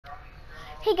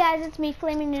Hey guys, it's me,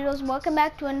 Flaming Noodles. Welcome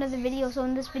back to another video. So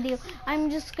in this video,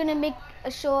 I'm just gonna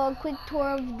show a quick tour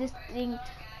of this thing.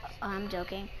 I'm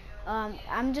joking.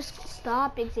 I'm just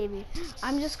stop, Xavier.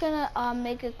 I'm just gonna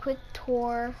make a quick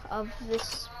tour of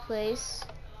this place.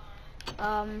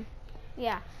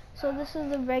 Yeah. So this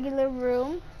is the regular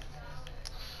room.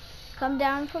 Come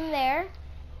down from there.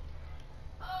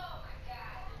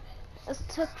 This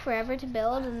took forever to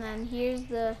build, and then here's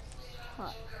the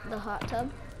hot tub.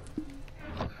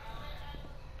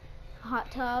 Hot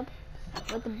tub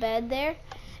with the bed there,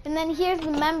 and then here's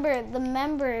the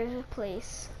member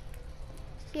place.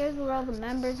 Here's where all the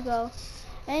members go,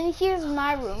 and here's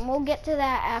my room. We'll get to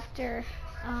that after.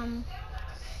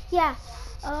 Yeah,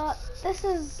 this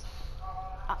is.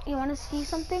 You want to see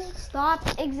something? Stop,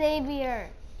 Xavier.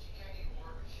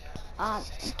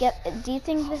 Do you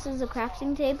think this is a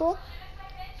crafting table?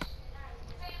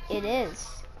 It is.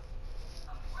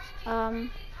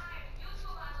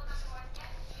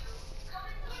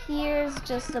 Here's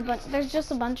just there's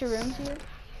just a bunch of rooms here,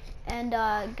 and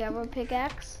Gabber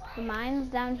pickaxe. The mine's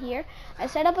down here. I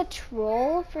set up a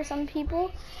troll for some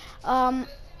people,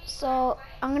 so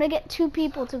I'm gonna get 2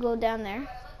 people to go down there.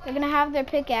 They're gonna have their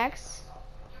pickaxe.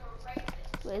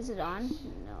 Wait, is it on?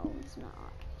 No, it's not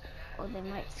on. Oh, they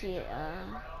might see it.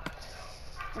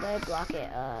 How do I block it?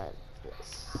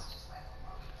 This.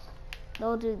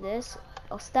 They'll do this.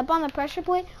 I'll step on the pressure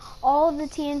point. All of the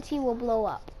TNT will blow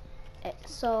up.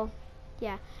 So,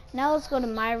 yeah. Now let's go to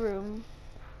my room.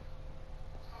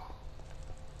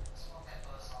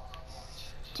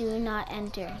 Do not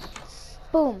enter.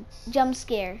 Boom. Jump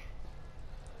scare.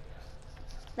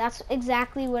 That's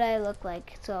exactly what I look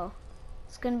like. So,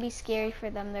 it's going to be scary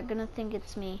for them. They're going to think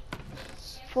it's me.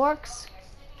 Forks.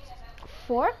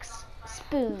 Forks.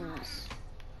 Spoons.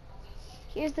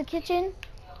 Here's the kitchen.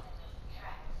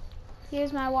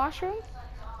 Here's my washroom.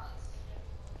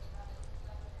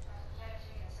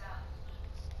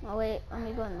 Oh wait, let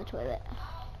me go in the toilet.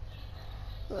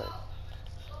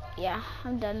 Yeah,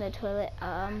 I'm done the toilet.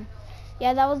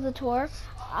 Yeah, that was the tour.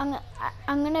 I'm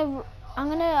gonna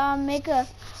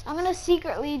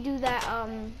secretly do that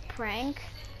prank.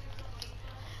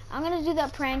 I'm gonna do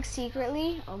that prank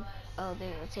secretly. Oh,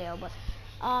 there's a tail, but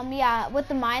yeah, with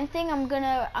the mine thing, I'm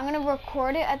gonna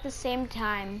record it at the same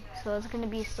time, so it's gonna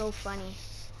be so funny.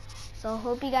 So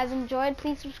hope you guys enjoyed.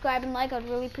 Please subscribe and like. I'd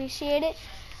really appreciate it.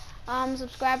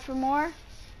 Subscribe for more.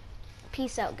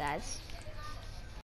 Peace out, guys.